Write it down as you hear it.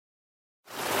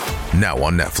Now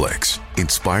on Netflix.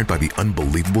 Inspired by the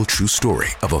unbelievable true story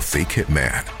of a fake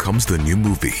hitman comes the new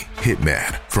movie,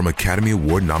 Hitman, from Academy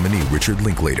Award nominee Richard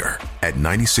Linklater. At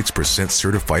 96%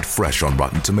 certified fresh on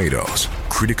Rotten Tomatoes,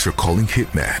 critics are calling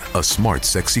Hitman a smart,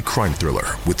 sexy crime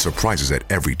thriller with surprises at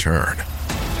every turn.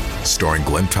 Starring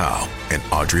Glenn Powell and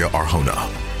Adria Arjona,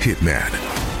 Hitman.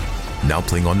 Now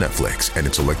playing on Netflix and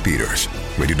in select theaters.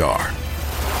 Rated R.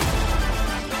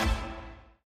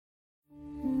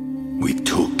 We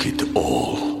took it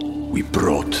all. We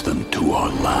brought them to our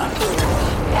land.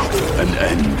 An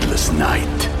endless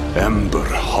night, ember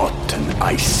hot and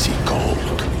icy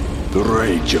cold. The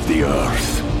rage of the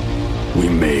earth. We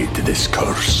made this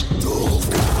curse.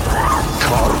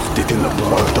 Carved it in the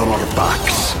blood on our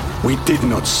backs. We did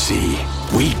not see.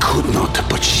 We could not,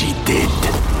 but she did.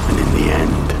 And in the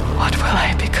end... What will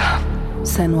I become?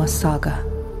 Senua's Saga.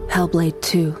 Hellblade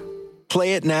 2.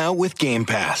 Play it now with Game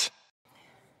Pass.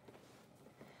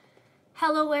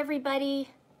 Hello, everybody.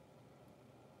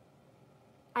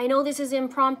 I know this is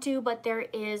impromptu, but there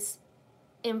is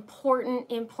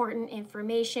important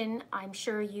information I'm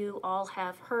sure you all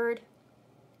have heard.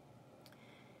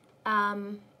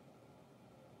 One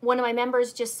of my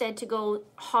members just said to go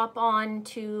hop on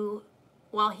to,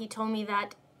 well, he told me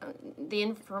that the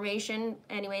information,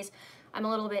 anyways, I'm a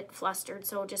little bit flustered,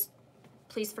 so just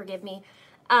please forgive me.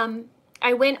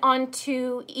 I went on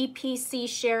to EPC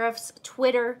Sheriff's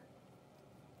Twitter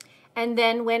and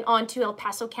then went on to El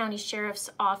Paso County Sheriff's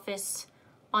Office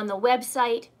on the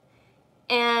website.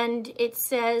 And it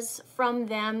says from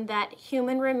them that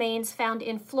human remains found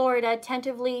in Florida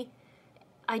tentatively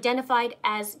identified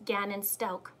as Gannon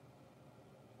Stauch.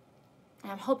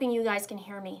 I'm hoping you guys can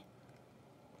hear me.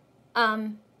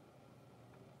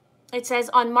 It says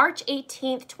on March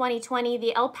 18th, 2020,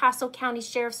 the El Paso County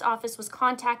Sheriff's Office was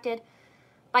contacted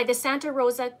by the Santa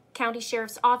Rosa County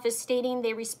Sheriff's Office stating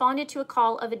they responded to a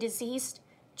call of a deceased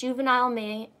juvenile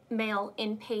male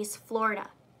in Pace,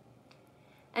 Florida.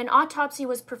 An autopsy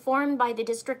was performed by the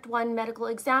District 1 medical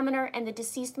examiner and the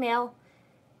deceased male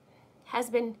has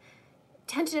been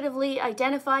tentatively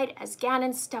identified as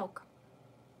Gannon Stauch.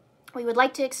 We would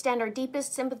like to extend our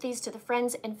deepest sympathies to the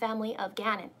friends and family of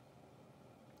Gannon.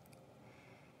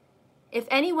 If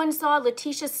anyone saw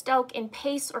Letitia Stauch in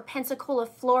Pace or Pensacola,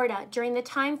 Florida during the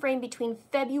time frame between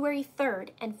February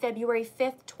 3rd and February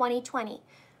 5th, 2020,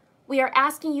 we are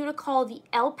asking you to call the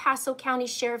El Paso County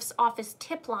Sheriff's Office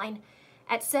tip line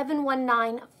at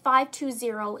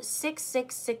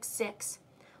 719-520-6666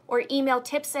 or email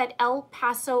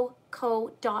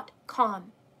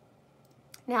tips@elpasoco.com.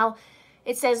 Now,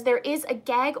 it says there is a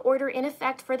gag order in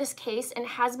effect for this case and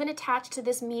has been attached to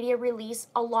this media release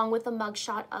along with a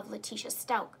mugshot of Letitia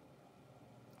Stauch.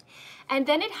 And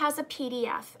then it has a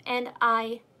PDF, and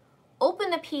I open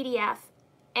the PDF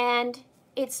and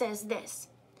it says this: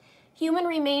 human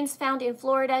remains found in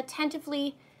Florida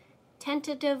tentatively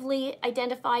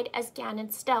identified as Gannon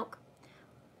Stauch.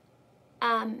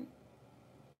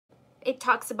 It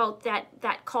talks about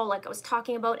that call like I was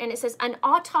talking about, and it says an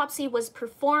autopsy was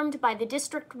performed by the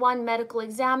District 1 medical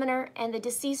examiner and the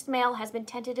deceased male has been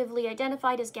tentatively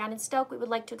identified as Gannon Stauch. We would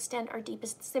like to extend our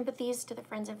deepest sympathies to the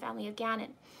friends and family of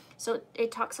Gannon. So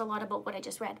it talks a lot about what I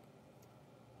just read.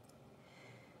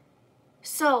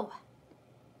 So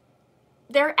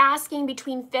they're asking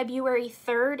between February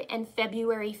 3rd and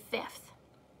February 5th.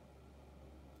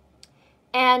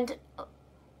 And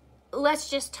let's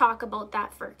just talk about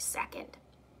that for a second,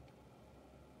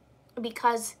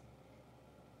 because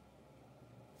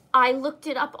I looked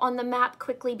it up on the map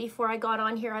quickly before I got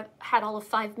on here. I've had all of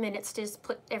 5 minutes to just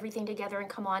put everything together and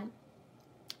come on.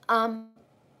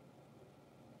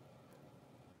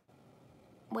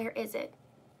 Where is it?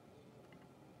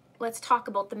 Let's talk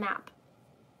about the map.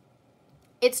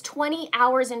 It's 20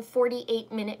 hours and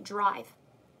 48-minute drive,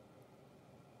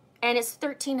 and it's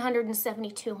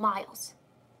 1,372 miles.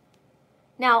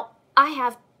 Now, I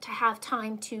have to have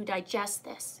time to digest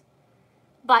this,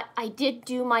 but I did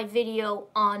do my video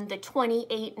on the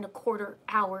 28 and a quarter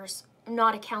hours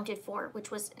not accounted for,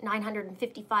 which was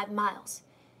 955 miles.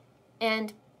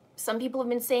 And some people have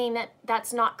been saying that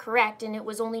that's not correct, and it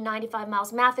was only 95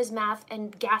 miles. Math is math,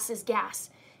 and gas is gas.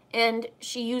 And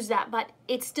she used that, but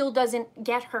it still doesn't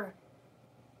get her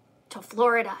to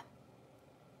Florida.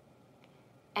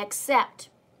 Except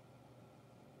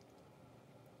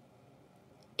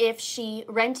if she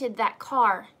rented that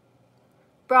car,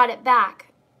 brought it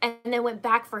back, and then went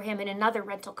back for him in another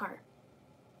rental car.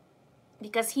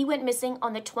 Because he went missing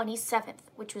on the 27th,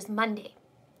 which was Monday.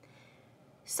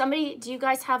 Somebody, do you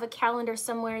guys have a calendar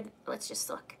somewhere? Let's just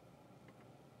look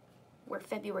where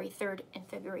February 3rd and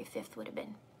February 5th would have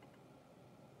been.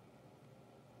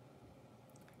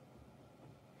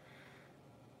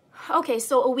 Okay,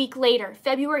 so a week later,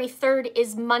 February 3rd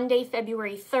is Monday,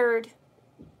 February 3rd,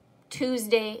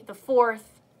 Tuesday the 4th,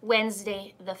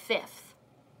 Wednesday the 5th.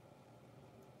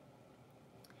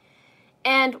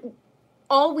 And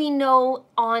all we know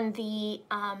on the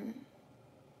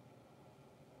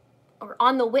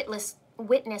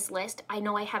witness list, I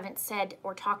know I haven't said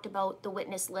or talked about the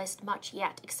witness list much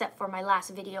yet, except for my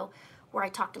last video where I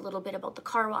talked a little bit about the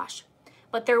car wash.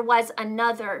 But there was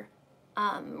another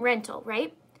rental,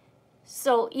 right?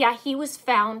 So yeah, he was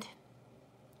found.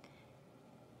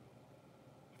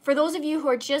 For those of you who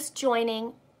are just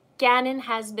joining, Gannon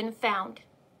has been found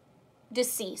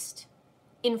deceased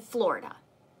in Florida.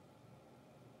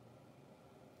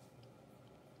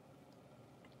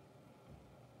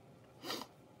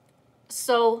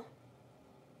 So,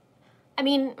 I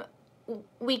mean,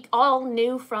 we all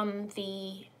knew from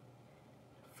the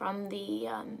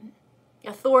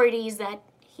authorities that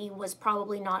he was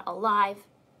probably not alive.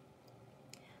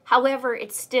 However,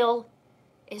 it's still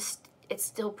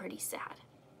pretty sad.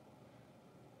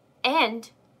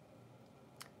 And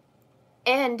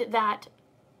that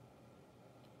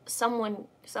someone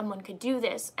could do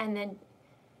this and then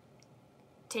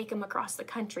take him across the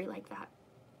country like that.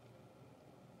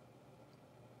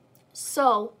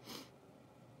 So,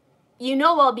 you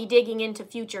know, I'll be digging into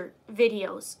future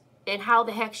videos and how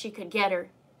the heck she could get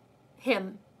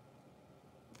him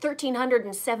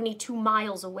 1,372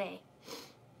 miles away.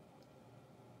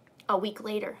 A week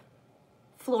later,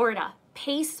 Florida,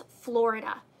 Pace,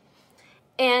 Florida.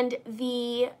 And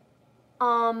the,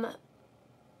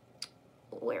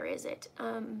 where is it?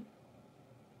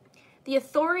 The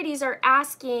authorities are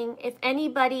asking if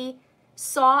anybody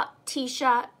saw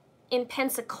Tisha in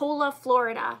Pensacola,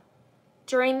 Florida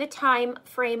during the time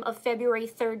frame of February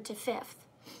 3rd to 5th.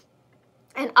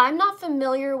 And I'm not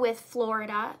familiar with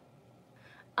Florida,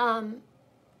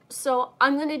 so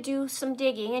I'm going to do some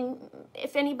digging. And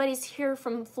if anybody's here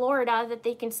from Florida, that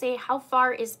they can say how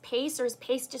far is Pace, or is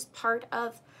Pace just part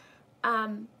of,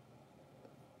 well,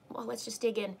 let's just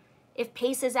dig in. If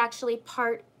Pace is actually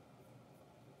part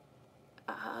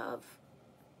of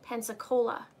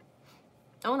Pensacola.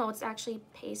 Oh no, it's actually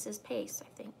Pace is Pace, I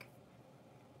think.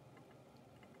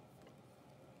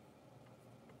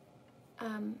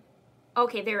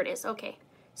 Okay, there it is. Okay,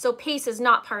 so Pace is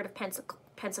not part of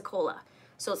Pensacola.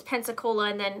 So it's Pensacola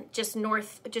and then just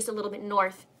north, just a little bit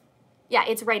north. Yeah,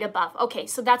 it's right above. Okay,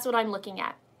 so that's what I'm looking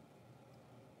at.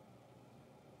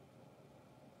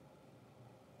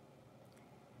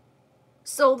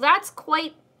 So that's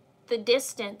quite the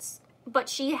distance, but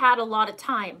she had a lot of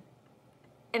time.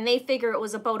 And they figure it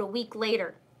was about a week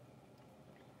later.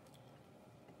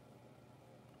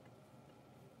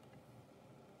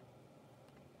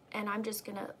 And I'm just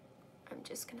gonna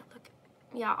look.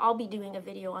 Yeah, I'll be doing a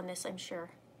video on this, I'm sure.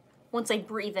 Once I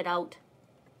breathe it out.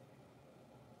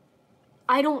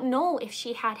 I don't know if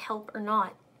she had help or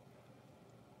not.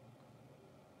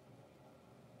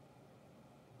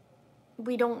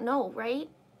 We don't know, right?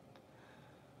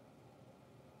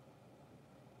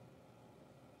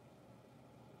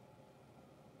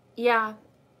 Yeah,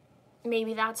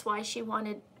 maybe that's why she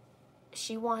wanted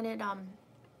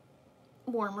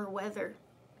warmer weather.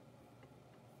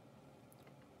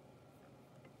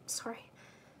 Sorry.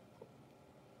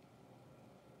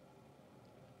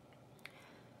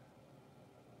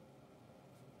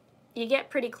 You get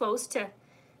pretty close to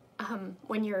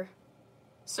when you're,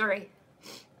 sorry,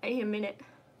 I need a minute.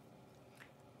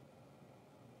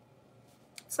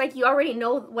 It's like you already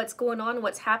know what's going on,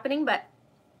 what's happening, but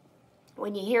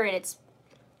when you hear it,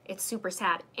 it's super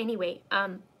sad. Anyway,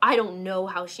 I don't know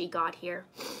how she got here,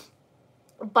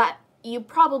 but you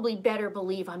probably better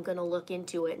believe I'm going to look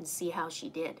into it and see how she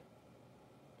did.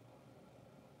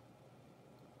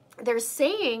 They're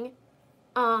saying,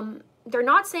 they're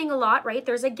not saying a lot, right?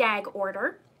 There's a gag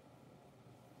order.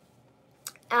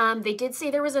 They did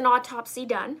say there was an autopsy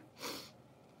done.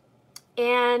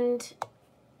 And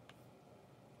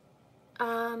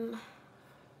now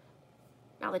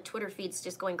the Twitter feed's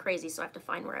just going crazy, so I have to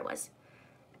find where I was.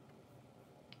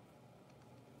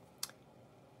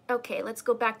 Okay, let's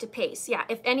go back to Pace. Yeah,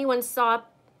 if anyone saw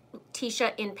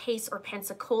Tisha in Pace or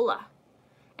Pensacola,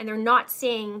 and they're not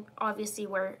saying, obviously,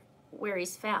 where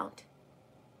he's found.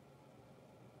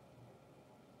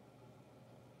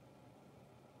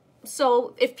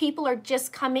 So if people are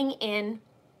just coming in,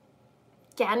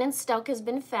 Gannon Stauch has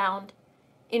been found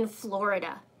in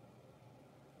Florida.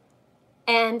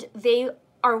 And they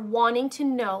are wanting to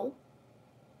know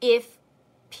if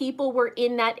people were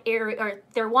in that area, or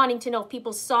they're wanting to know if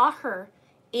people saw her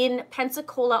in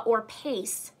Pensacola or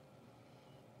Pace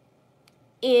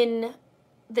in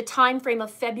the time frame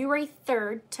of February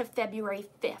 3rd to February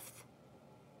 5th.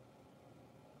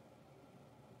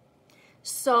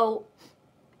 So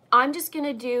I'm just going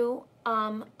to do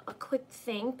a quick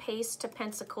thing, paste to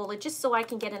Pensacola, just so I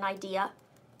can get an idea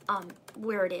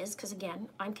where it is, because again,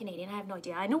 I'm Canadian, I have no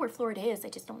idea. I know where Florida is, I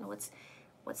just don't know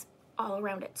what's all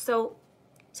around it. So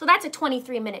that's a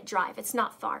 23-minute drive. It's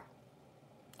not far.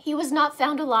 He was not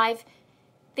found alive.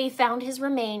 They found his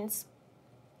remains.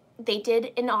 They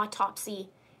did an autopsy,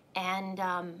 and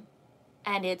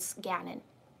it's Gannon.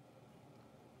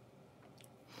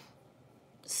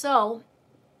 So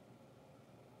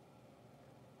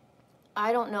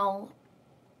I don't know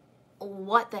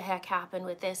what the heck happened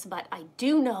with this, but I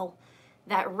do know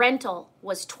that rental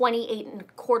was 28 and a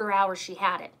quarter hours she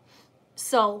had it.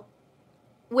 So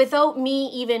without me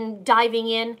even diving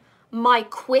in, my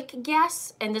quick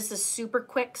guess, and this is super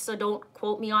quick, so don't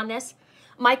quote me on this,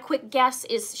 my quick guess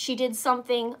is she did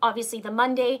something, obviously the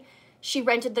Monday, she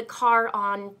rented the car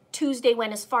on Tuesday,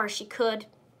 went as far as she could,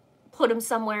 put him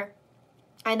somewhere,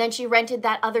 and then she rented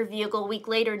that other vehicle a week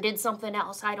later and did something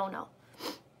else. I don't know.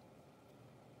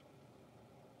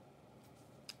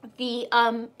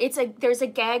 There's a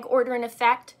gag order in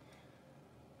effect.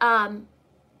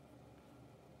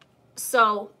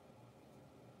 So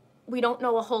we don't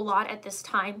know a whole lot at this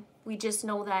time. We just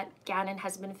know that Gannon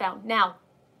has been found. Now,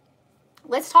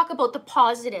 let's talk about the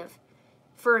positive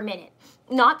for a minute.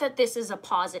 Not that this is a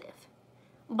positive,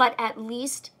 but at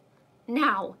least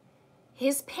now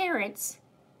his parents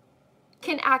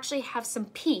can actually have some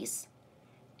peace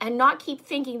and not keep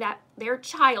thinking that their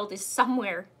child is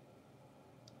somewhere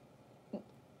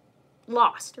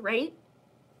lost, right?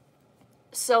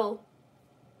 So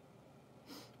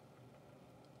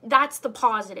that's the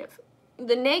positive.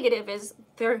 The negative is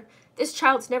this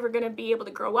child's never going to be able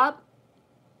to grow up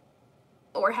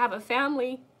or have a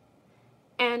family,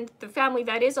 and the family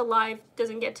that is alive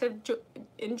doesn't get to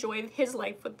enjoy his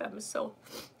life with them. So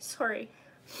sorry.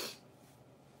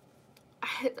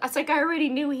 It's like I already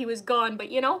knew he was gone, but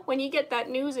you know, when you get that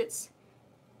news, it's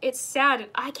sad.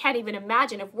 I can't even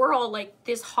imagine if we're all like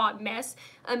this hot mess.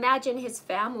 Imagine his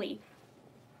family.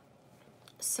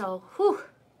 So, whew.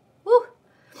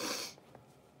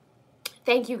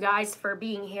 Thank you guys for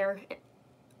being here.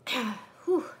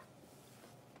 Whew.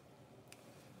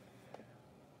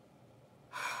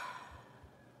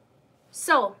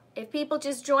 So, if people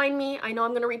just join me, I know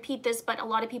I'm going to repeat this, but a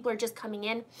lot of people are just coming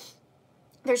in.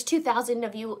 There's 2,000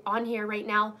 of you on here right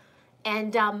now,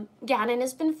 and Gannon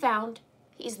has been found.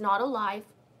 He's not alive.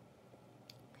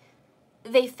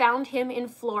 They found him in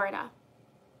Florida.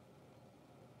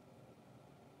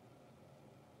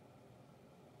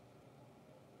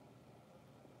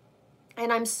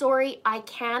 And I'm sorry, I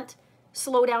can't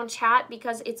slow down chat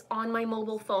because it's on my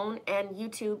mobile phone and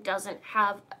YouTube doesn't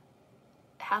have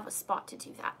a spot to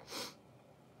do that.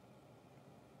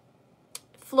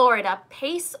 Florida,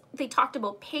 Pace, they talked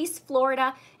about Pace,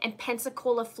 Florida and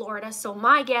Pensacola, Florida. So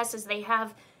my guess is they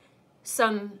have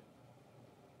some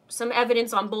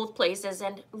evidence on both places.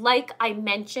 And like I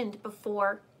mentioned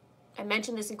before, I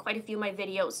mentioned this in quite a few of my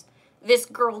videos, this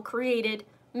girl created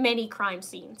many crime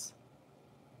scenes.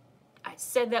 I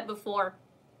said that before.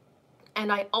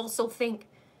 And I also think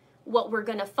what we're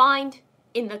going to find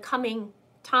in the coming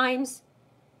times,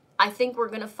 I think we're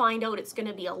going to find out it's going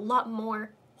to be a lot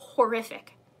more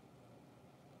horrific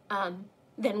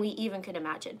than we even could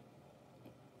imagine.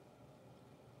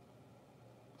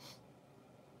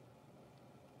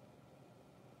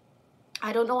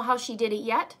 I don't know how she did it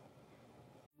yet.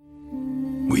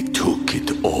 We took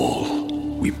it all.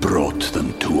 We brought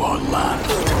them to our land.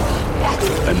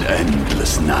 An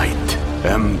endless night,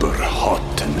 ember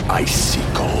hot and icy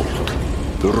cold.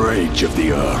 The rage of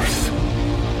the earth.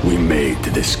 We made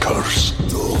this curse.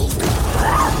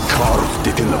 Carved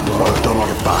it in the blood on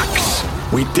our backs.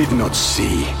 We did not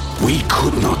see. We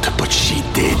could not, but she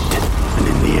did. And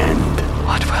in the end,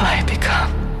 what will I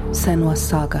become? Senua's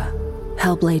Saga.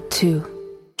 Hellblade 2.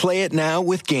 Play it now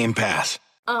with Game Pass.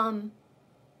 I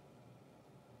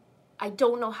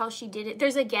don't know how she did it.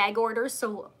 There's a gag order,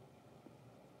 so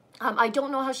I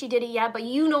don't know how she did it yet, but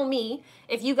you know me.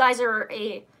 If you guys are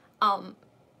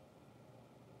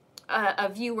a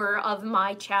viewer of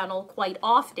my channel quite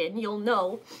often, you'll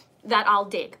know that I'll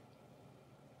dig.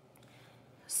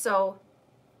 So,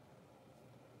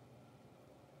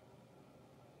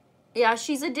 yeah,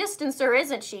 she's a distancer,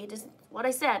 isn't she? Just what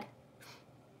I said.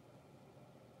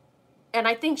 And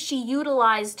I think she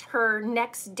utilized her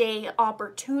next day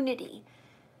opportunity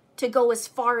to go as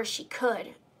far as she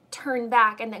could, turn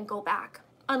back and then go back,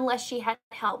 unless she had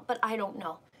help, but I don't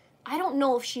know. I don't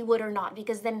know if she would or not,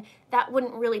 because then that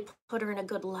wouldn't really put her in a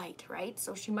good light, right?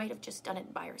 So she might have just done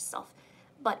it by herself,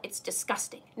 but it's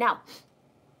disgusting. Now,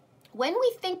 when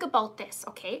we think about this,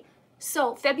 okay,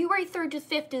 so February 3rd to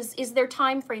 5th is their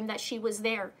time frame that she was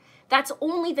there. That's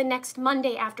only the next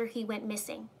Monday after he went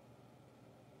missing.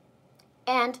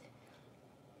 And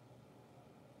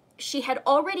she had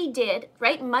already did,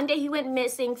 right? Monday he went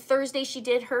missing. Thursday she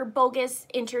did her bogus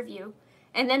interview.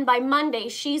 And then by Monday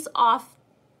she's off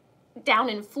down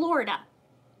in Florida.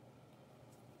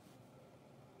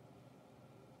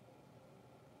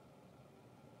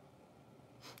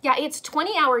 Yeah, it's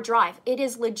 20-hour drive. It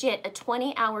is legit a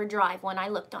 20-hour drive when I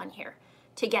looked on here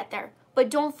to get there. But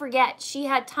don't forget, she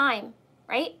had time,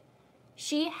 right?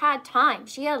 She had time.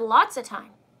 She had lots of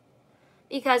time.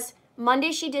 Because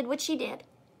Monday she did what she did.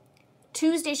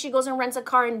 Tuesday she goes and rents a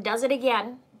car and does it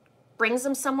again. Brings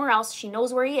him somewhere else. She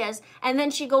knows where he is. And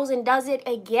then she goes and does it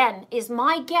again, is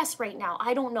my guess right now.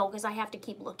 I don't know because I have to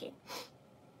keep looking.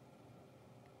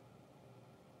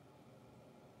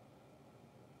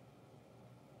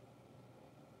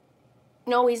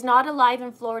 No, he's not alive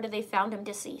in Florida. They found him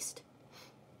deceased.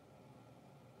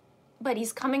 But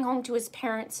he's coming home to his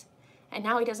parents, and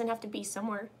now he doesn't have to be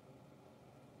somewhere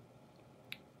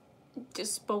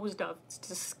disposed of. It's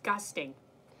disgusting.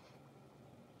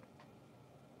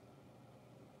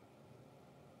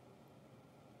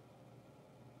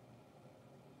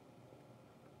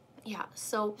 Yeah,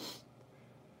 so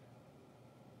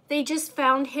they just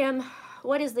found him.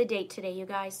 What is the date today, you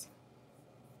guys?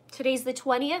 Today's the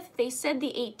 20th. They said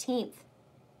the 18th.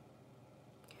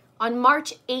 On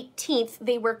March 18th,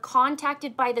 they were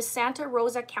contacted by the Santa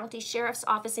Rosa County Sheriff's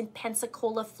Office in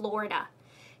Pensacola, Florida,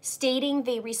 stating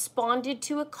they responded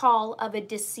to a call of a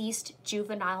deceased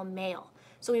juvenile male.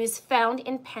 So he was found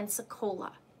in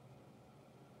Pensacola.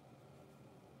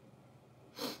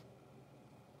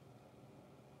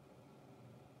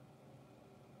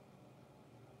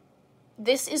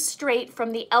 This is straight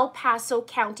from the El Paso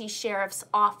County Sheriff's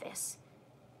Office.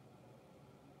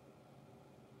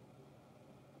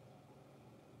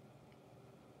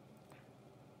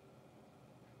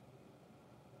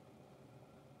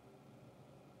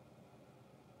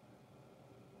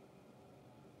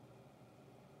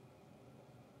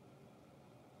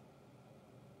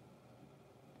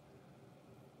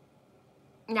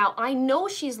 Now, I know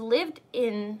she's lived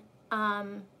in,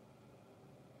 well,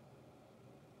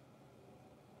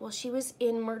 she was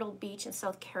in Myrtle Beach in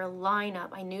South Carolina.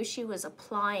 I knew she was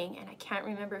applying, and I can't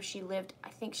remember if she lived, I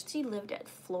think she lived at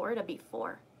Florida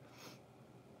before.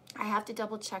 I have to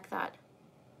double check that.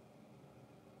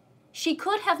 She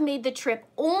could have made the trip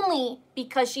only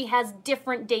because she has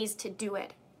different days to do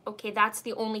it. Okay, that's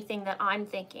the only thing that I'm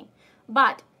thinking.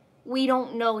 But we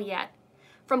don't know yet.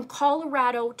 From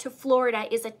Colorado to Florida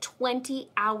is a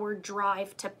 20-hour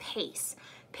drive to Pace.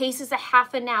 Pace is a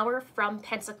half an hour from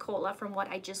Pensacola, from what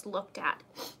I just looked at.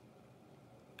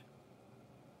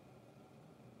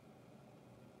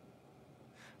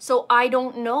 So I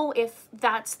don't know if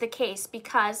that's the case,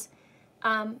 because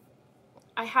I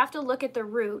have to look at the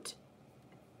route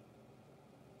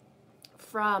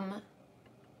from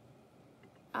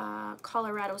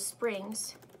Colorado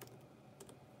Springs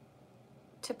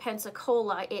to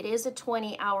Pensacola. It is a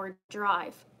 20-hour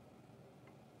drive.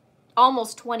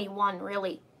 Almost 21,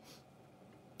 really.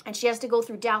 And she has to go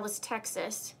through Dallas,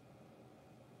 Texas.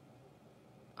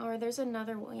 Or there's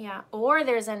another way, yeah. Or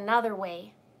there's another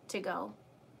way to go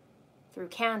through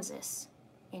Kansas,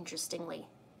 interestingly.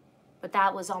 But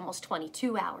that was almost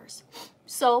 22 hours.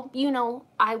 So, you know,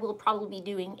 I will probably be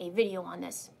doing a video on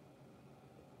this.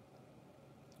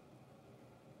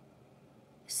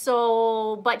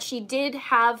 So, but she did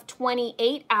have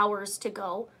 28 hours to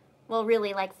go. Well,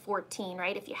 really like 14,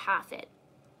 right, if you half it.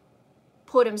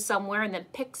 Put him somewhere and then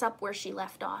picks up where she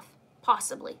left off.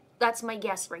 Possibly. That's my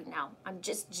guess right now. I'm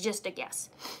just a guess.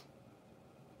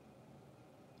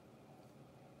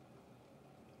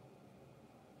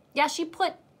 Yeah, she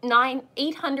put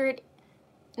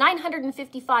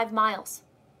 955 miles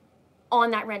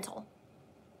on that rental.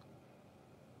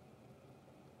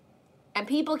 And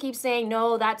people keep saying,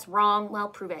 no, that's wrong. Well,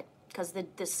 prove it, because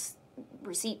this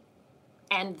receipt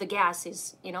and the gas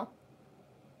is, you know.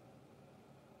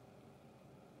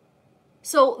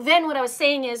 So then what I was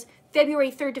saying is February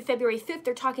 3rd to February 5th,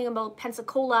 they're talking about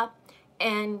Pensacola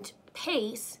and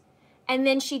Pace. And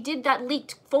then she did that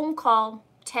leaked phone call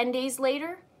 10 days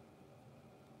later.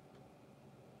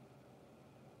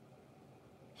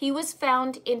 He was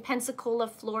found in Pensacola,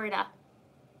 Florida.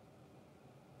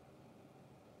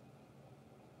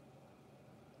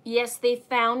 Yes, they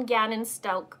found Gannon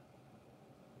Stauch.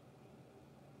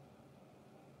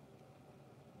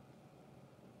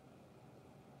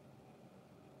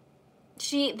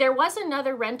 There was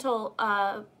another rental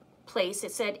place.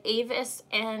 It said Avis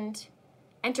and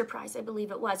Enterprise, I believe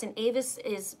it was. And Avis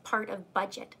is part of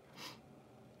Budget.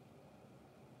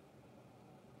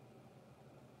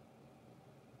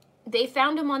 They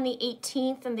found him on the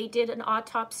 18th and they did an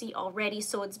autopsy already.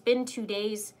 So it's been 2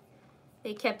 days.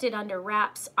 They kept it under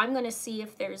wraps. I'm going to see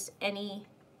if there's any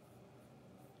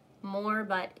more,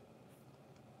 but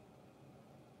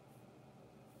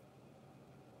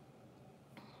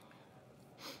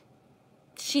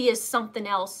she is something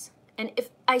else. And if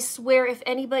I swear, if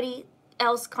anybody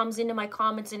else comes into my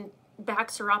comments and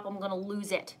backs her up, I'm going to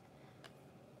lose it.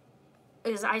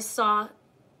 Because I saw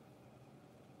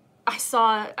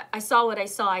what I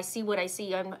saw. I see what I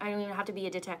see. I don't even have to be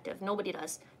a detective. Nobody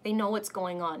does. They know what's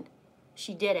going on.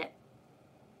 She did it.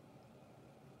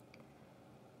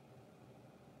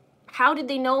 How did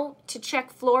they know to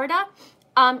check Florida?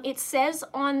 It says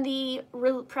on the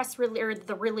press release, or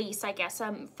the release, I guess,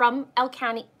 from El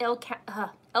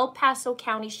Paso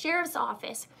County Sheriff's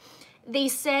Office. They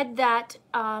said that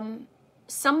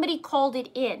somebody called it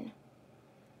in.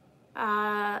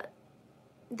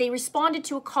 They responded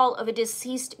to a call of a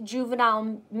deceased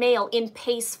juvenile male in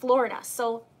Pace, Florida.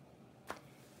 So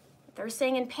they're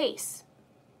saying in Pace.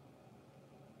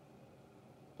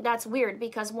 That's weird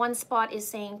because one spot is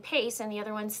saying Pace and the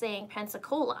other one's saying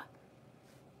Pensacola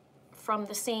from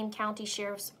the same county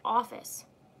sheriff's office.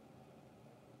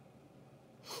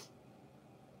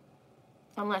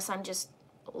 Unless I'm just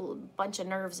a bunch of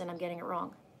nerves and I'm getting it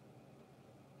wrong.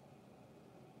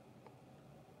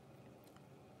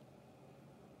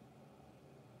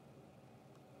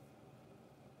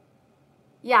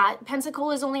 Yeah,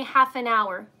 Pensacola is only half an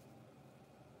hour.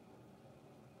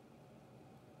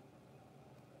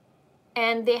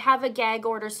 And they have a gag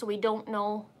order, so we don't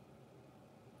know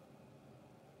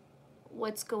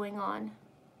what's going on.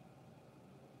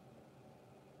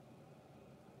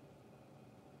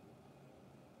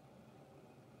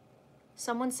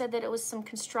 Someone said that it was some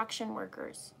construction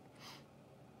workers.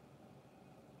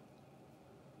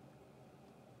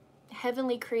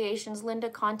 Heavenly Creations, Linda,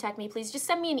 contact me, please. Just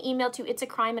send me an email to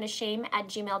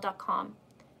itsacrimeandashame@gmail.com.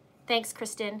 Thanks,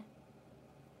 Kristen.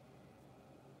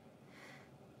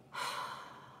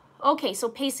 Okay, so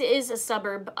Pace is a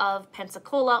suburb of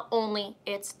Pensacola, only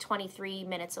it's 23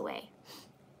 minutes away.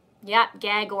 Yep,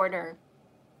 gag order.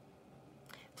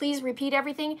 Please repeat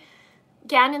everything.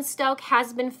 Gannon Stauch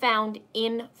has been found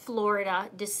in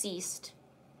Florida, deceased.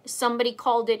 Somebody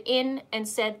called it in and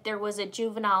said there was a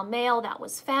juvenile male that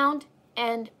was found,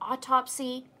 and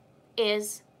autopsy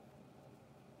has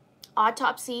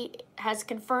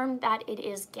confirmed that it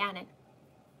is Gannon.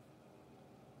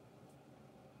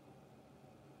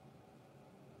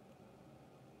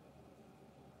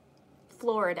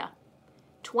 Florida,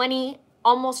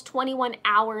 almost 21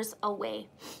 hours away.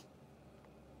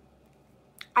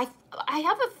 I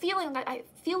have a feeling that I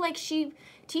feel like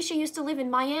Tisha used to live in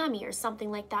Miami or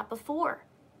something like that before.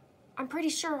 I'm pretty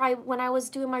sure when I was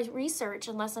doing my research,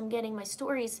 unless I'm getting my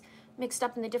stories mixed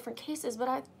up in the different cases, but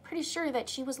I'm pretty sure that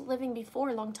she was living before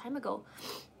a long time ago.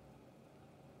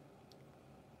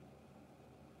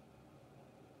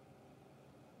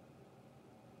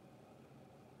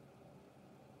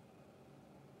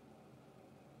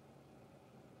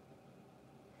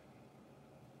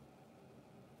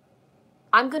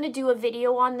 I'm going to do a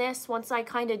video on this once I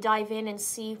kind of dive in and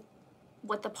see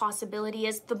what the possibility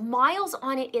is. The miles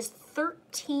on it is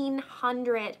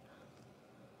 1,300.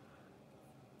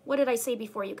 What did I say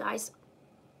before, you guys?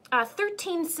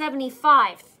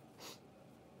 1,375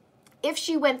 if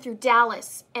she went through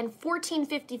Dallas, and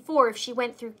 1,454 if she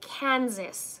went through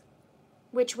Kansas,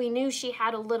 which we knew she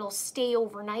had a little stay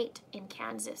overnight in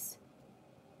Kansas.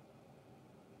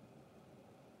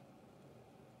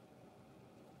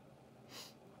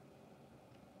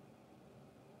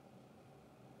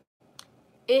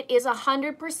 It is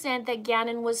 100% that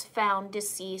Gannon was found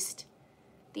deceased.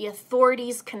 The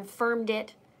authorities confirmed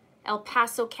it. El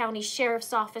Paso County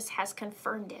Sheriff's Office has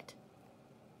confirmed it.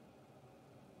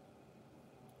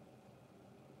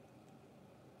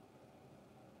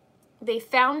 They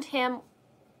found him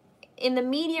in the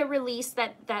media release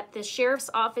that the Sheriff's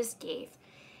Office gave.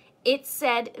 It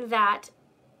said that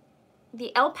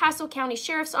the El Paso County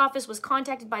Sheriff's Office was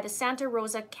contacted by the Santa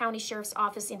Rosa County Sheriff's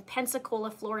Office in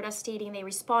Pensacola, Florida, stating they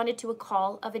responded to a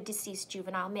call of a deceased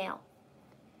juvenile male.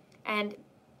 And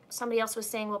somebody else was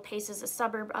saying, well, Pace is a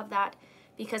suburb of that,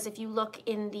 because if you look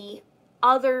in the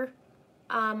other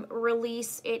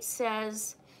release, it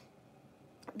says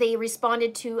they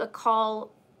responded to a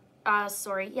call.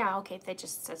 That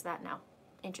just says that now.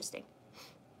 Interesting.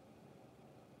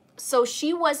 So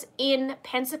she was in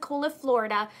Pensacola,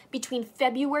 Florida between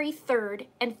February 3rd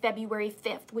and February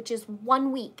 5th, which is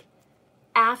 1 week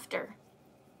after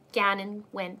Gannon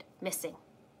went missing.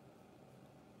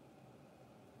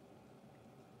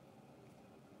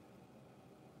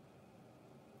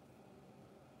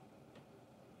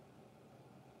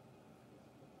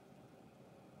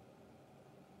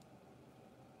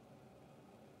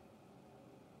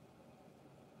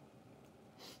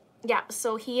 Yeah,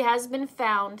 so he has been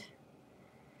found.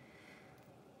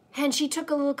 And she took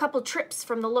a couple trips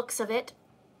from the looks of it.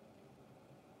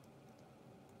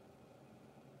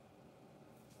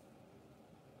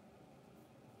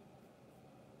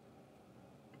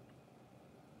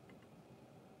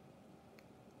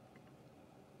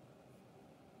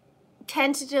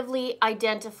 Tentatively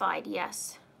identified,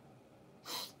 yes.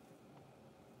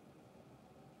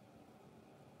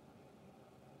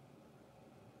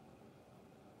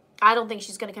 I don't think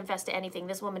she's going to confess to anything.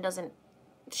 This woman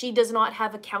she does not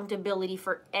have accountability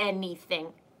for anything.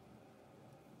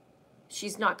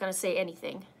 She's not going to say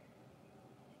anything.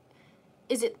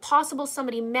 Is it possible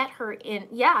somebody met her in?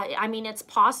 Yeah, I mean, it's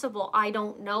possible. I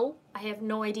don't know. I have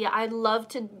no idea. I'd love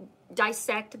to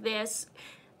dissect this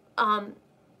and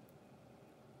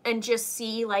just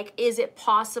see, like, is it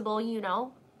possible, you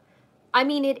know? I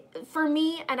mean, for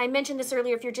me, and I mentioned this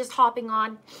earlier, if you're just hopping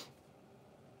on,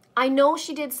 I know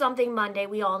she did something Monday.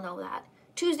 We all know that.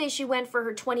 Tuesday, she went for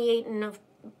her 28 and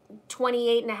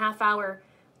a half hour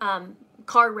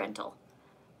car rental.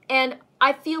 And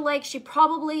I feel like she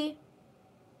probably,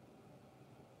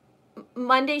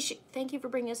 Monday, thank you for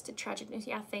bringing us to tragic news.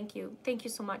 Yeah, thank you. Thank you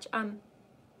so much. I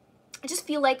just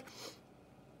feel like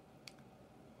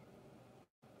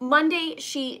Monday,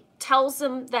 she tells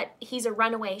him that he's a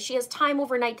runaway. She has time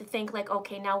overnight to think, like,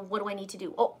 okay, now what do I need to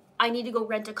do? Oh, I need to go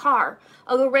rent a car.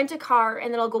 I'll go rent a car,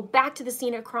 and then I'll go back to the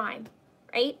scene of crime,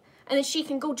 right? And then she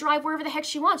can go drive wherever the heck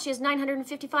she wants. She has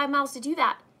 955 miles to do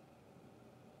that.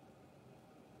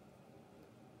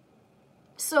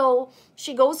 So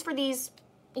she goes for these,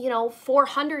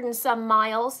 400 and some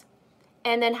miles,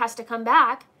 and then has to come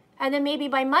back. And then maybe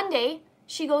by Monday,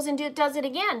 she goes and does it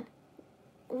again.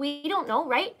 We don't know,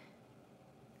 right?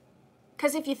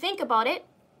 Because if you think about it,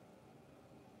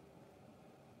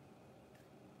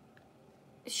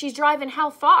 she's driving how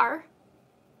far?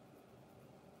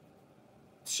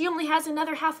 She only has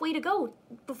another halfway to go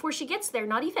before she gets there,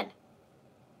 not even.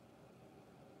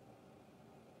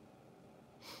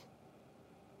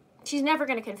 She's never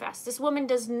going to confess. This woman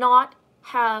does not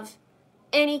have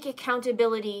any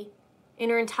accountability in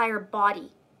her entire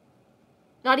body.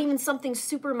 Not even something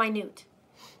super minute.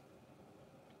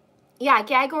 Yeah,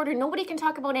 gag order, nobody can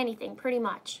talk about anything, pretty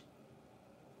much.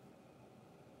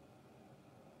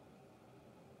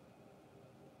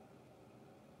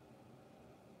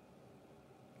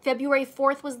 February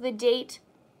 4th was the date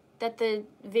that the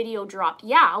video dropped.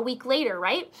 Yeah, a week later,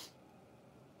 right?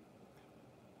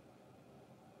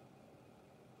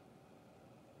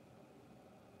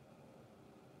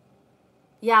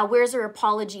 Yeah, where's her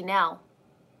apology now?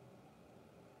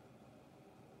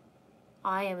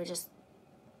 I am just,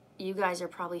 you guys are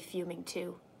probably fuming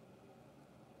too.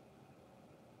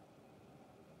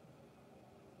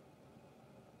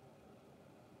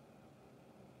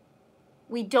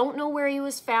 We don't know where he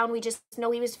was found. We just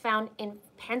know he was found in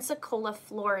Pensacola,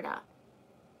 Florida.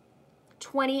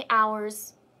 20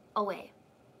 hours away.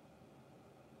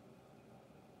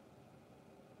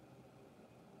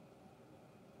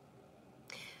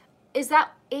 Is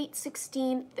that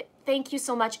 816? Thank you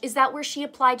so much. Is that where she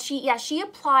applied? She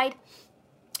applied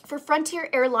for Frontier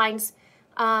Airlines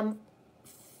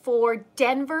for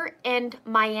Denver and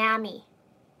Miami.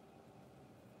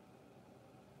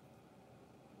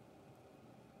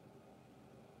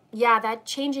 Yeah, that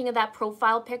changing of that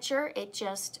profile picture, it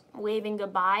just waving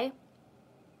goodbye.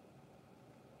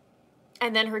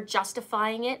 And then her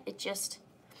justifying it,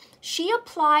 she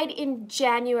applied in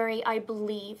January, I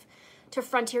believe, to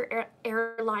Frontier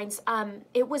Airlines.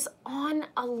 It was on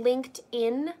a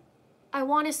LinkedIn, I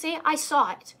want to say. I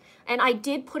saw it, and I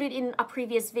did put it in a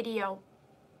previous video.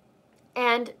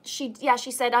 And she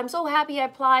said, I'm so happy I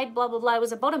applied, blah, blah, blah. It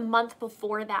was about a month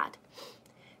before that.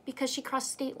 Because she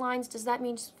crossed state lines, does that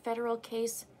mean federal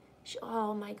case?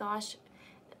 Oh my gosh.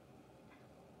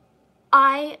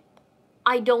 I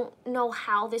don't know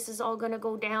how this is all going to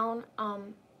go down.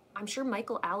 I'm sure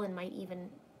Michael Allen might even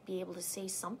be able to say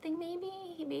something, maybe.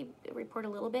 He may report a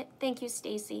little bit. Thank you,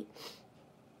 Stacy.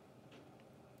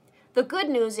 The good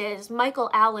news is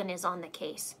Michael Allen is on the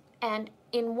case. And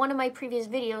in one of my previous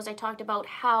videos, I talked about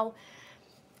how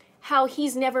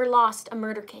he's never lost a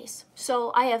murder case.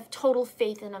 So I have total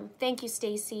faith in him. Thank you,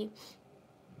 Stacy.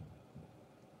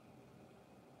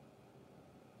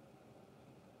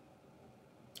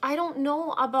 I don't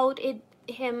know about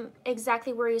him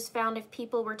exactly where he was found. If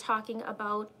people were talking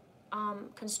about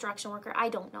construction worker, I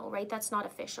don't know, right? That's not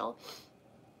official.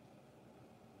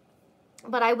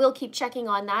 But I will keep checking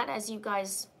on that as you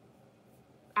guys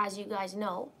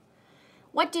know.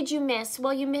 What did you miss?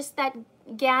 Well, you missed that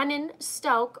Gannon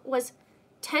Stauch was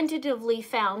tentatively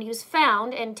found. He was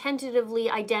found and tentatively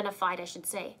identified, I should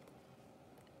say,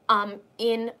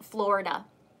 in Florida.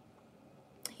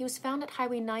 He was found at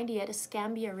Highway 90 at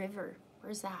Escambia River.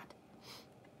 Where's that?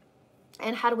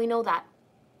 And how do we know that?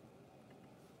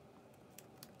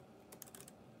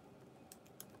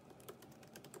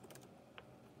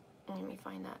 Let me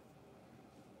find that.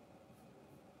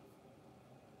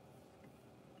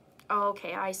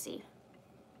 Okay, I see.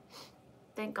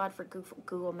 Thank God for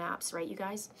Google Maps, right, you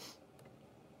guys?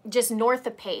 Just north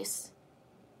of Pace.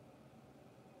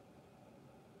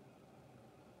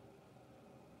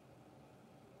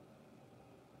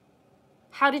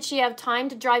 How did she have time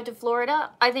to drive to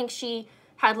Florida? I think she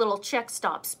had little check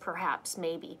stops, perhaps,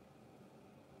 maybe.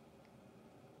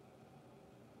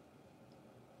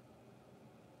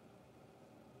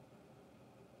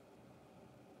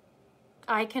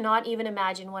 I cannot even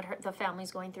imagine what the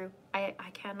family's going through. I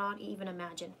cannot even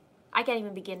imagine. I can't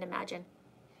even begin to imagine.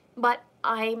 But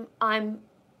I'm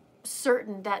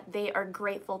certain that they are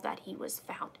grateful that he was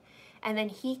found. And then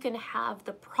he can have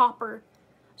the proper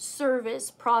service,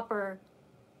 proper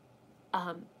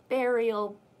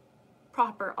burial,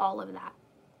 proper all of that.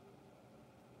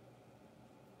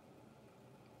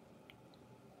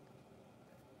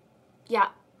 Yeah,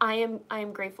 I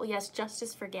am grateful. Yes,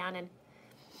 justice for Gannon.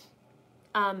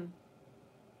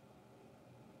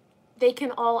 They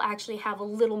can all actually have a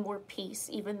little more peace,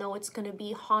 even though it's going to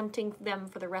be haunting them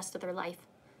for the rest of their life.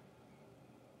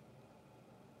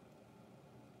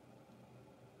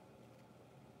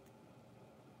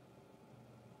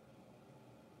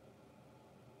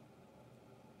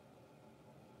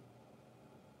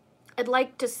 I'd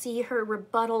like to see her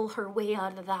rebuttal her way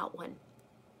out of that one.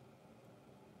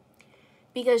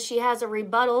 Because she has a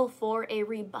rebuttal for a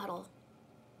rebuttal.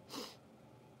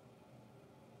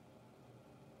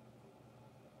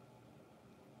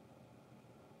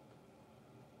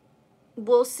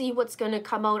 We'll see what's going to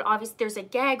come out. Obviously, there's a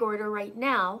gag order right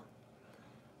now.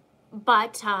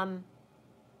 But,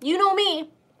 you know me.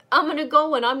 I'm going to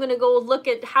go and I'm going to go look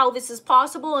at how this is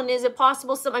possible. And is it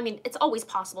possible? I mean, it's always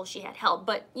possible she had help.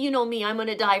 But you know me. I'm going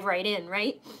to dive right in,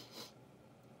 right?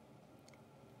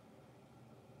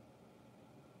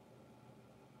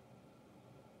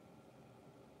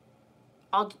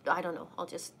 I don't know. I'll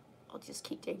just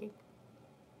keep digging.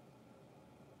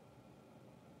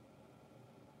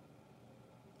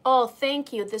 Oh,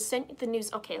 thank you. This sent the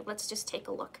news. Okay, let's just take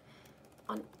a look.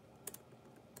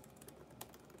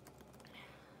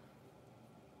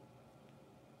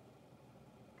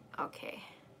 Okay.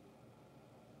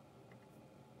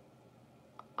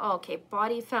 Okay,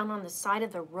 body found on the side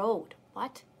of the road.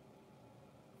 What?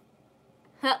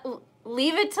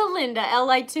 Leave it to Linda,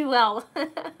 Li2L.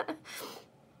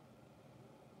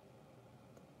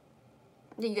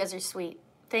 You guys are sweet.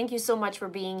 Thank you so much for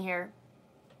being here.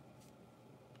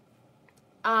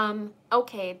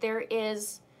 Okay, there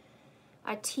is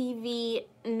a TV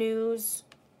news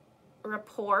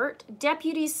report.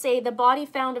 Deputies say the body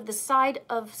found of the side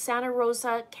of Santa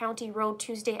Rosa County Road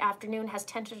Tuesday afternoon has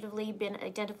tentatively been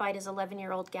identified as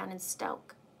 11-year-old Gannon Stauch.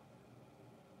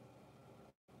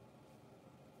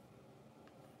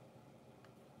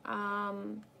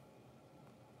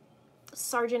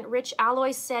 Sergeant Rich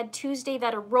Alloy said Tuesday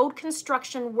that a road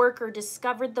construction worker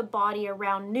discovered the body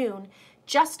around noon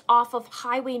just off of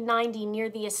Highway 90 near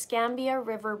the Escambia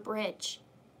River Bridge.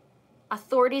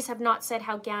 Authorities have not said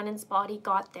how Gannon's body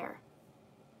got there.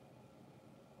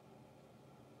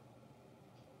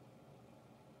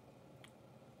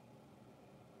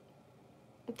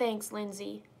 Thanks,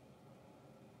 Lindsay.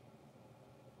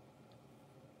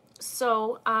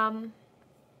 So,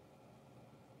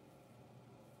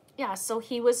 yeah, so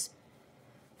he was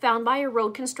found by a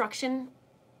road construction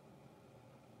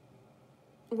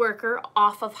worker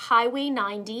off of Highway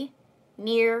 90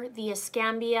 near the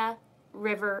Escambia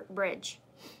River Bridge.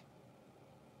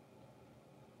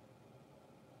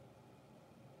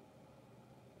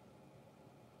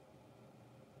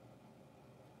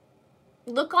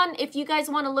 Look on, if you guys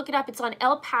want to look it up, it's on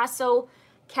El Paso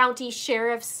County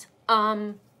Sheriff's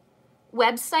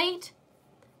website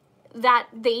that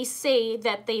they say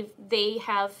that they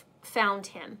have found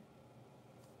him.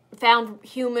 Found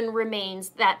human remains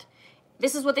that,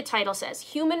 this is what the title says.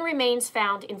 Human remains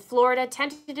found in Florida,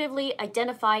 tentatively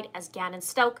identified as Gannon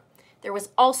Stauch. There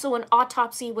was also an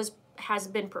autopsy has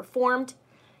been performed,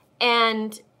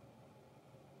 and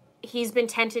he's been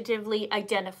tentatively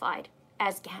identified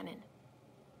as Gannon.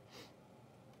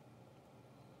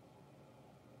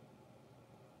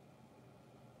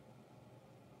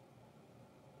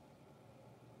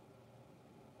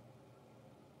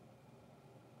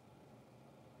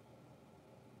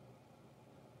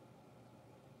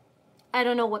 I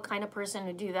don't know what kind of person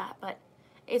to do that, but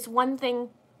it's one thing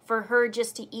for her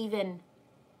just to even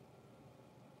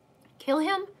kill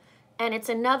him, and it's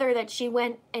another that she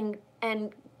went and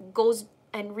goes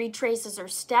and retraces her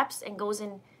steps and goes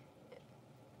and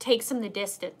takes him the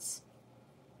distance.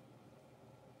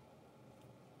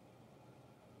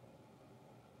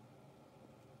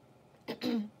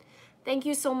 Thank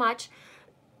you so much.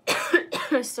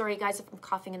 Sorry guys if I'm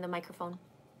coughing in the microphone.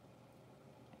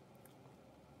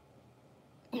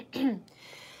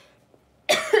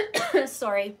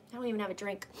 Sorry, I don't even have a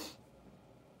drink.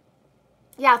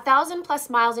 Yeah, 1,000+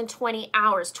 miles in 20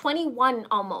 hours, 21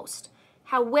 almost.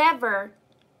 However,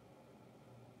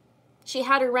 she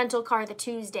had her rental car the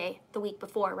Tuesday, the week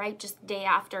before, right? Just the day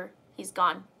after he's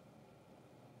gone.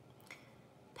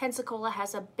 Pensacola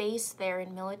has a base there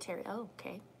in military. Oh,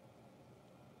 okay.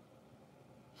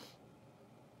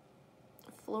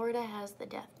 Florida has the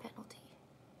death penalty.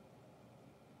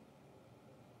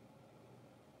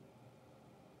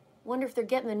 Wonder if they're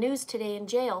getting the news today in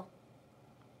jail.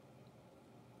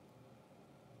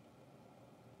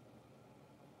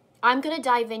 I'm going to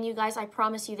dive in, you guys. I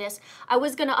promise you this. I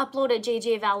was going to upload a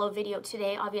JJ Vallow video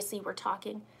today. Obviously, we're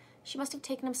talking. She must have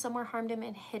taken him somewhere, harmed him,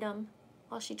 and hit him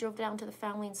while she drove down to the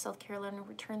family in South Carolina and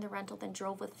returned the rental, then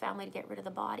drove with the family to get rid of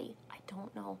the body. I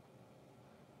don't know.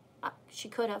 She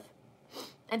could have.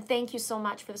 And thank you so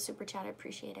much for the super chat. I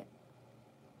appreciate it.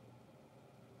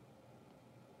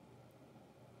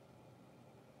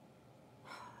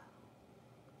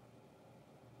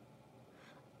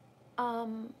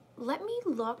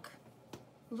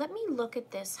 Let me look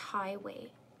at this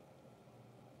highway.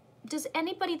 Does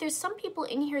anybody, there's some people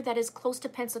in here that is close to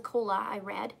Pensacola, I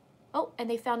read. Oh, and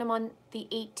they found him on the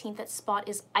 18th. That spot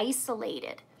is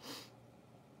isolated.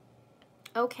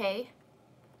 Okay.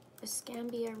 The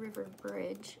Escambia River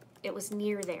Bridge. It was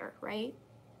near there, right?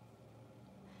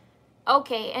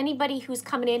 Okay, anybody who's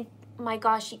coming in, my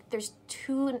gosh, there's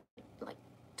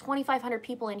 2,500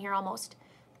 people in here almost.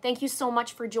 Thank you so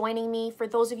much for joining me. For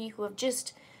those of you who have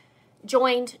just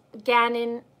joined,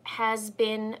 Gannon has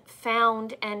been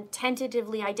found and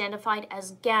tentatively identified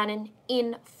as Gannon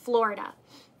in Florida.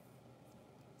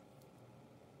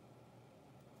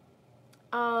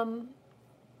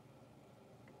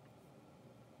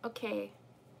 Okay.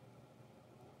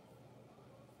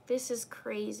 This is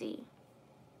crazy.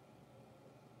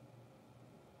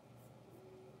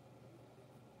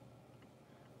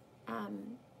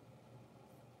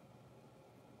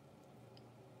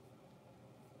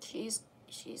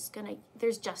 She's gonna,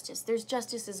 there's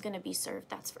justice is gonna be served,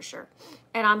 that's for sure.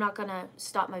 And I'm not gonna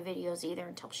stop my videos either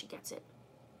until she gets it.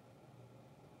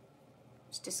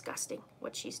 It's disgusting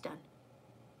what she's done.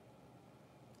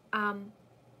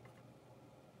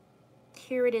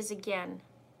 Here it is again.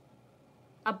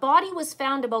 A body was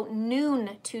found about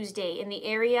noon Tuesday in the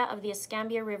area of the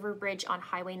Escambia River Bridge on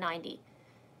Highway 90.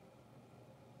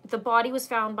 The body was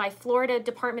found by Florida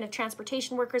Department of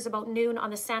Transportation workers about noon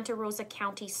on the Santa Rosa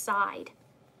County side.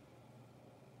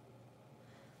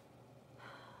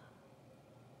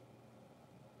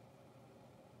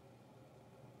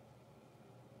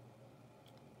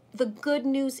 The good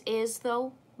news is,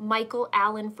 though, Michael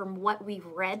Allen, from what we've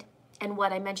read and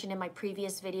what I mentioned in my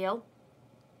previous video,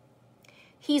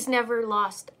 he's never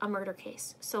lost a murder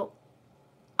case. So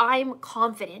I'm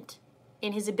confident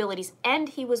in his abilities. And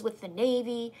he was with the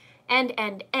Navy and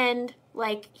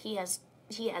like he has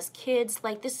kids.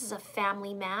 Like, this is a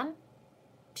family man.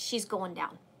 She's going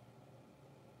down.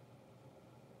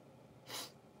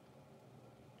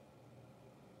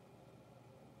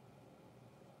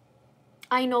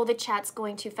 I know the chat's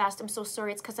going too fast. I'm so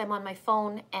sorry. It's because I'm on my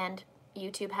phone and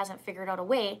YouTube hasn't figured out a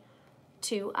way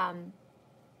to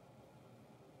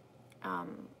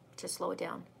slow it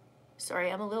down. Sorry,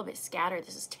 I'm a little bit scattered.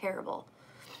 This is terrible.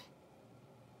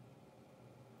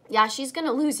 Yeah, she's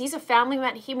gonna lose. He's a family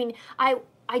man.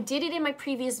 I did it in my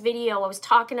previous video. I was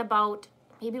talking about,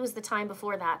 maybe it was the time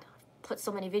before that. I put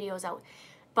so many videos out,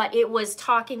 but it was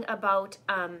talking about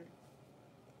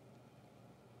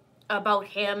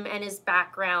him and his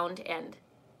background, and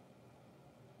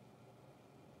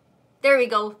there we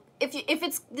go. If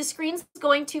it's the screen's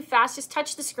going too fast, just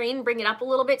touch the screen, bring it up a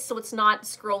little bit so it's not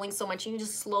scrolling so much. You can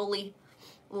just slowly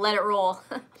let it roll.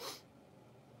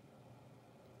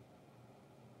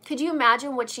 Could you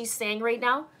imagine what she's saying right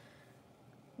now?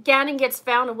 Gannon gets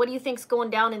found, and what do you think's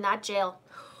going down in that jail?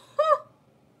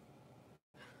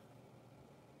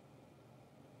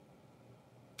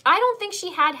 think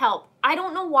she had help. I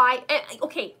don't know why.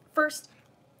 Okay, first,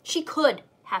 she could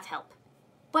have help.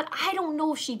 But I don't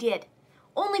know if she did.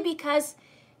 Only because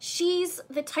she's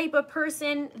the type of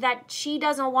person that she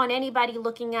doesn't want anybody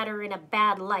looking at her in a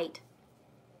bad light.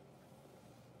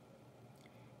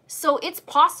 So it's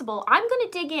possible. I'm going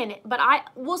to dig in, but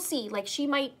we'll see. Like, she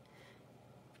might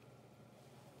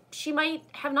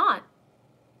have not.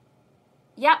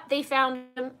 Yep, they found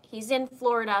him. He's in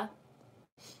Florida.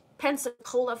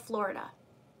 Pensacola, Florida.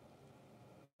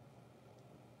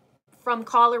 From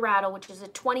Colorado, which is a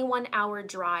 21-hour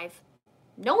drive.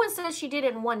 No one says she did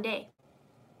it in one day.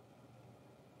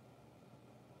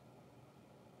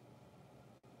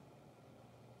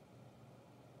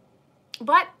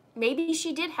 But maybe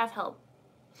she did have help.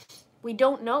 We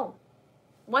don't know.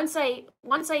 Once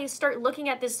I start looking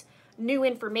at this new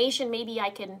information, maybe I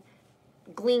can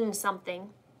glean something.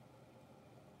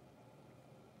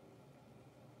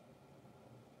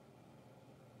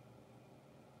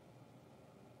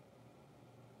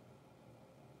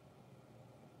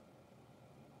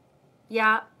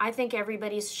 Yeah, I think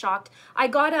everybody's shocked. I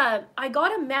got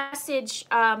a message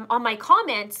on my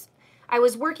comments. I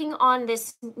was working on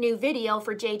this new video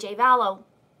for JJ Vallow,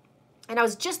 and I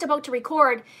was just about to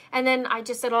record, and then I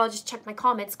just said, oh, I'll just check my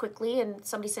comments quickly, and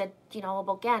somebody said,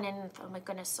 about Gannon. Oh my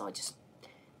goodness, so I just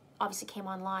obviously came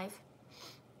on live.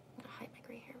 I'm gonna hide my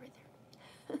gray hair right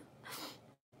there.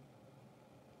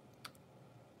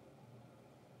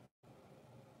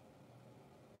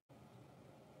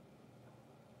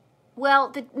 Well,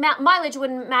 the mileage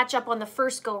wouldn't match up on the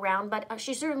first go round, but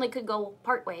she certainly could go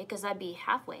part way, because that'd be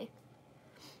halfway.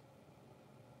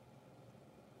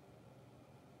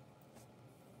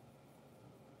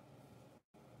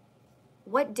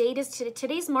 What date is today?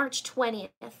 Today's March 20th.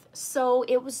 So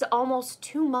it was almost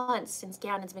 2 months since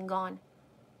Gannon's been gone.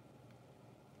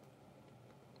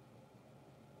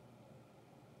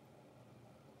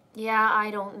 Yeah,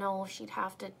 I don't know if she'd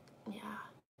have to, yeah.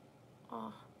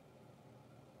 Oh.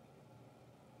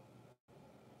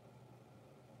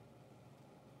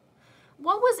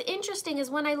 What was interesting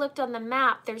is when I looked on the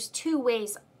map, there's 2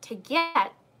 ways to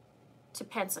get to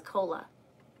Pensacola.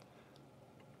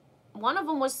 One of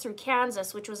them was through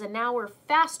Kansas, which was an hour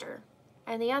faster,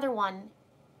 and the other one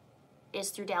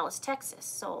is through Dallas, Texas.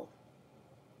 So,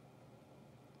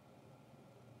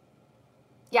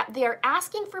 yeah, they are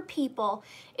asking for people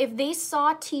if they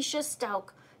saw Tisha Stauch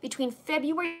between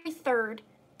February 3rd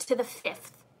to the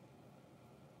 5th.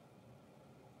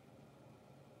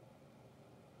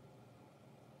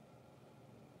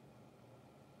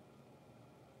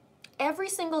 Every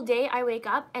single day I wake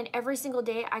up and every single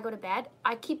day I go to bed,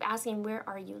 I keep asking, where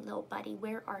are you, little buddy?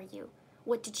 Where are you?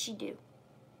 What did she do?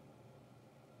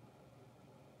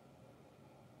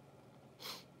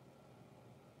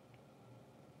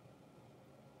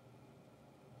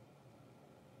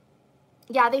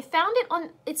 Yeah, they found it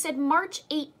on, it said March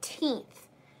 18th.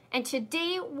 And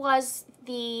today was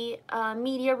the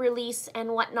media release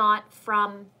and whatnot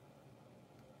from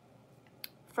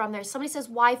there. Somebody says,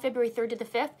 why February 3rd to the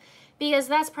 5th? Because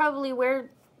that's probably where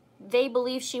they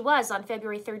believe she was, on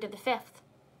February 3rd to the 5th.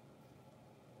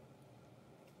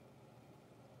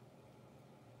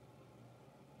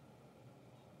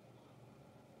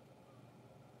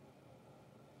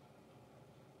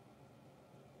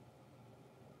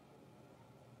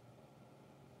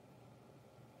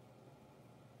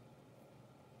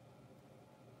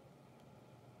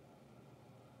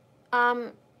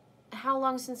 How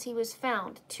long since he was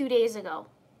found? 2 days ago.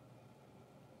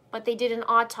 But they did an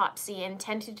autopsy and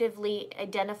tentatively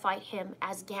identified him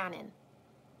as Gannon.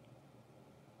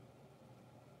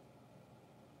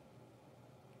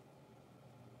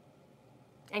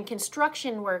 And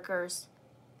construction workers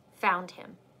found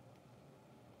him.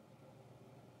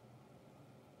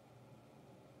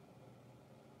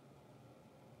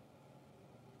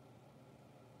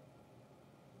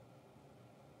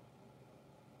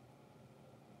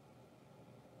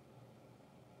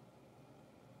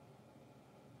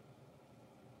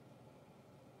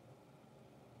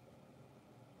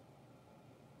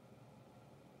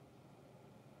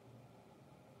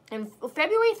 And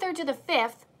February 3rd to the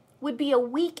 5th would be a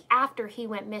week after he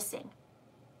went missing.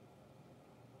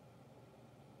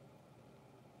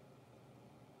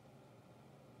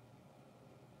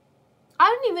 I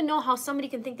don't even know how somebody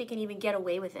can think they can even get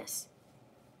away with this.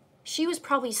 She was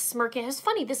probably smirking. It was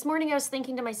funny. This morning I was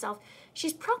thinking to myself,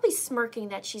 she's probably smirking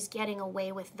that she's getting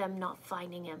away with them not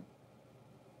finding him.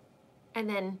 And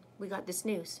then we got this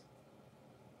news.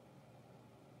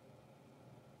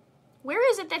 Where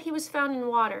is it that he was found in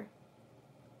water?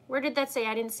 Where did that say?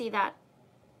 I didn't see that.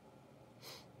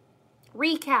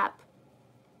 Recap.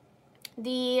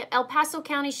 The El Paso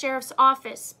County Sheriff's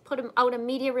Office put out a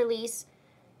media release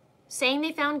saying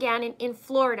they found Gannon in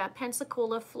Florida,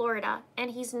 Pensacola, Florida, and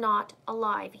he's not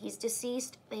alive. He's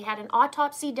deceased. They had an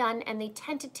autopsy done, and they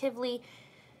tentatively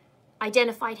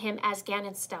identified him as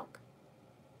Gannon Stauch.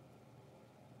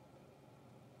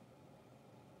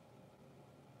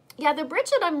 Yeah, the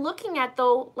bridge that I'm looking at,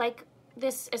 though, like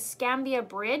this Escambia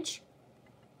Bridge,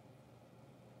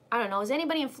 I don't know. Is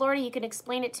anybody in Florida? You can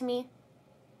explain it to me?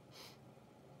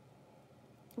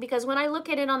 Because when I look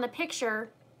at it on the picture,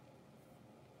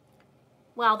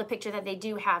 well, the picture that they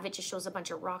do have, it just shows a bunch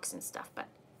of rocks and stuff, but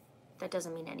that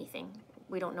doesn't mean anything.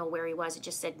 We don't know where he was. It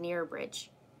just said near a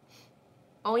bridge.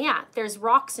 Oh, yeah, there's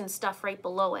rocks and stuff right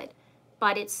below it.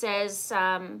 But it says,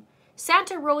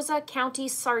 Santa Rosa County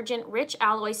Sergeant Rich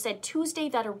Alloy said Tuesday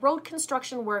that a road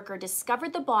construction worker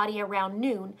discovered the body around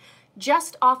noon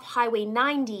just off Highway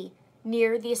 90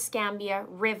 near the Escambia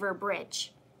River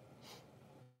Bridge.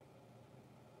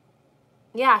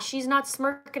 Yeah, she's not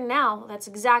smirking now. That's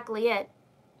exactly it.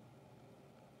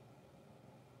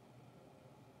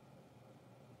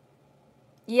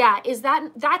 Yeah,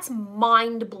 that's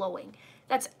mind-blowing.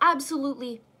 That's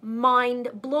absolutely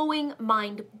mind-blowing,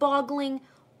 mind-boggling.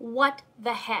 What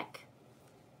the heck?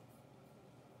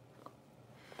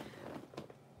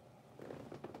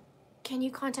 Can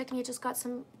you contact me? I just got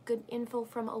some good info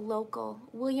from a local.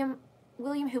 William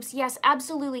Hoops. Yes,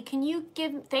 absolutely. Can you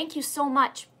thank you so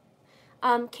much.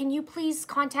 Can you please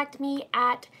contact me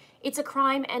at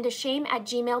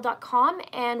itsacrimeandashame@gmail.com,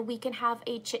 and we can have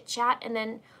a chit chat, and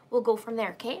then we'll go from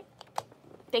there, okay?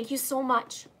 Thank you so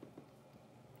much.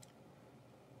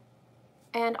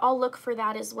 And I'll look for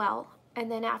that as well.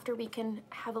 And then after we can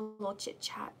have a little chit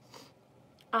chat.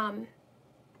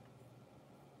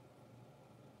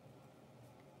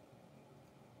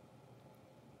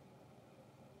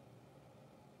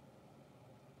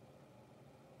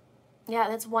 Yeah,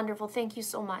 that's wonderful. Thank you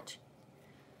so much.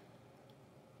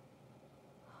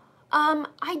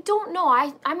 I don't know.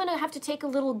 I'm going to have to take a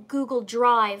little Google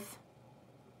Drive,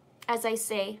 as I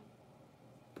say.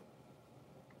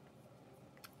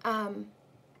 I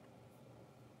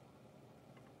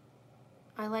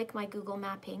like my Google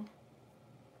mapping.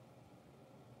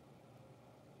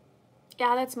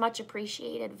 Yeah, that's much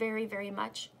appreciated. Very, very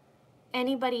much.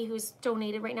 Anybody who's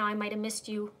donated right now, I might have missed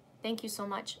you. Thank you so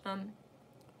much.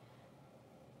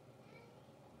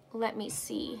 Let me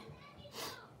see.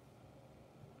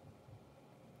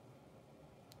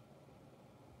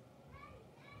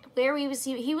 Where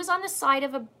he was on the side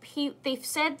of they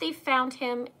said they found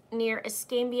him near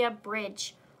Escambia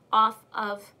Bridge off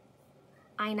of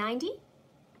I-90.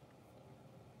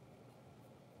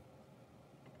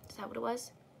 Is that what it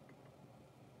was?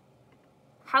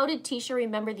 How did Tisha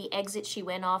remember the exit she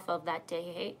went off of that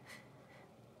day, hey?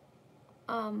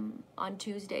 On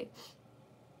Tuesday.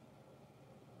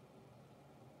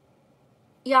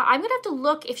 Yeah, I'm gonna have to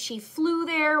look if she flew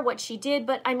there, what she did,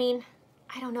 but I mean,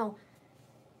 I don't know.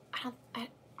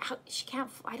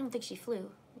 I don't think she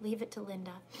flew. Leave it to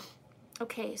Linda.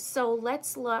 Okay, so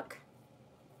let's look.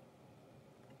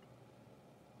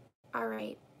 All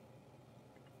right.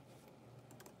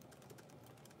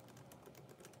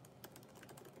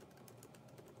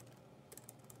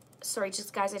 Sorry,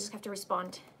 guys, I just have to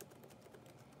respond.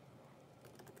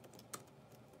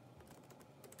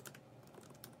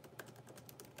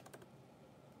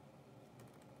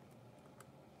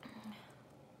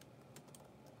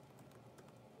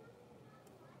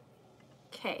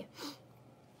 Okay.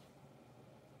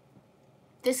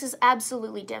 This is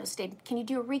absolutely devastating. Can you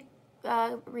do a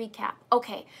recap?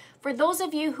 Okay. For those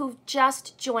of you who've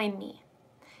just joined me,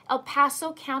 El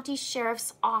Paso County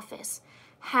Sheriff's Office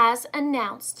has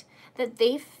announced that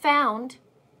they found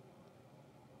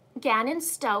Gannon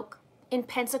Stauch in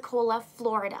Pensacola,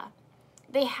 Florida.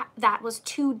 That was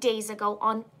 2 days ago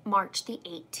on March the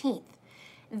 18th.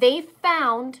 They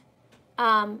found,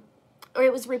 or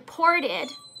it was reported.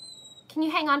 Can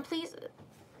you hang on, please?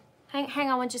 Hang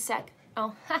on just a sec.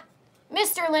 Oh,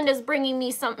 Mr. Linda's bringing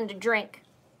me something to drink.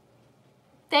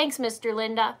 Thanks, Mr.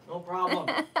 Linda. No problem.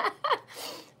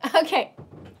 Okay.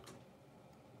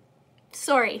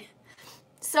 Sorry.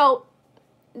 So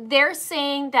they're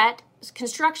saying that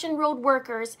construction road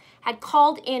workers had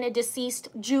called in a deceased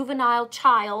juvenile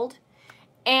child,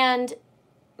 and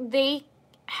they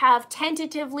have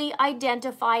tentatively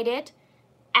identified it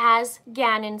as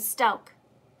Gannon Stauch.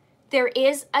 There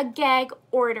is a gag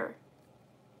order.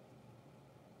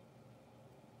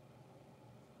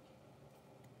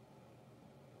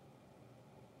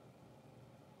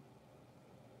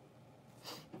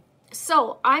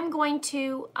 So I'm going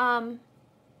to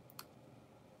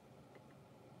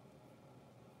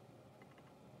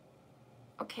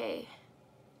Okay.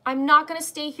 I'm not going to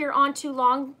stay here on too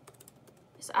long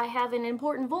because I have an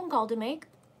important phone call to make.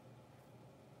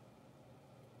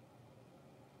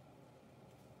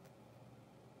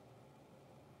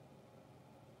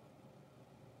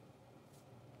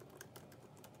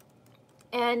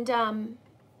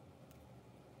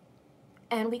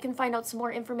 And we can find out some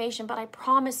more information, but I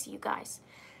promise you guys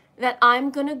that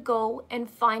I'm gonna go and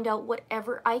find out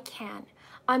whatever I can.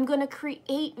 I'm gonna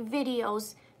create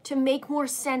videos to make more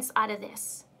sense out of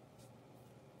this.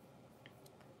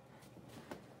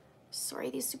 Sorry,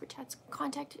 these super chats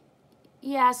contacted.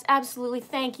 Yes, absolutely.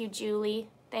 Thank you, Julie.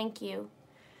 Thank you.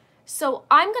 So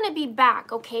I'm gonna be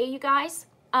back, okay, you guys?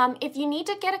 If you need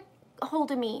to get a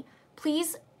hold of me,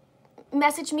 please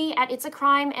message me at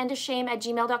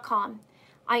itsacrimeandashame@gmail.com.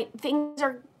 Things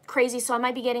are crazy, so I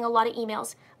might be getting a lot of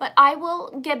emails, but I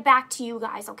will get back to you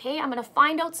guys, okay? I'm gonna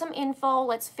find out some info.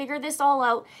 Let's figure this all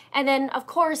out. And then, of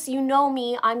course, you know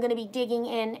me, I'm gonna be digging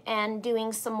in and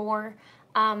doing some more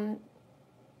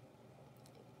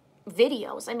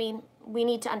videos. I mean, we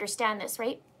need to understand this,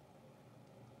 right?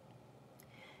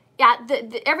 Yeah,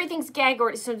 everything's gag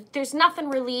order, so there's nothing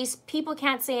released. People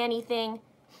can't say anything.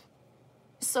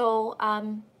 So,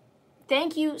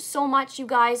 thank you so much, you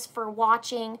guys, for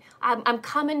watching. I'm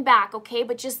coming back, okay?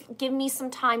 But just give me some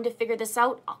time to figure this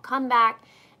out. I'll come back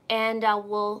and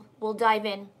we'll dive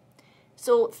in.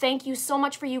 So thank you so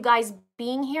much for you guys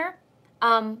being here.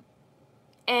 And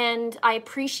I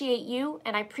appreciate you,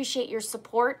 and I appreciate your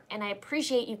support, and I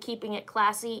appreciate you keeping it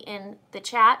classy in the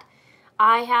chat.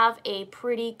 I have a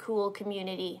pretty cool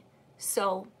community,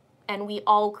 so, and we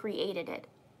all created it.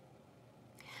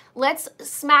 Let's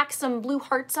smack some blue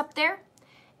hearts up there,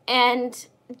 and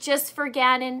just for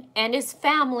Gannon and his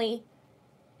family,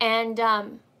 and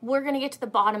we're gonna get to the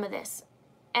bottom of this,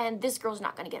 and this girl's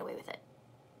not gonna get away with it.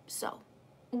 So,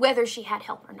 whether she had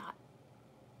help or not.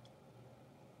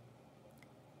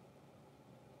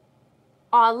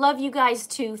 I love you guys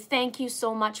too. Thank you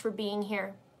so much for being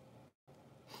here.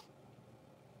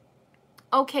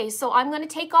 Okay, so I'm gonna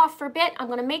take off for a bit. I'm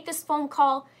gonna make this phone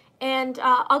call, and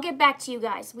I'll get back to you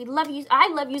guys. We love you. I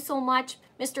love you so much.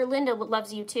 Mr. Linda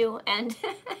loves you too, and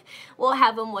we'll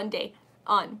have him one day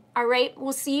on. All right,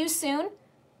 we'll see you soon,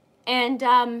 and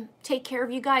take care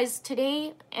of you guys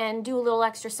today, and do a little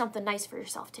extra something nice for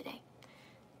yourself today.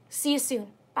 See you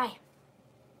soon. Bye.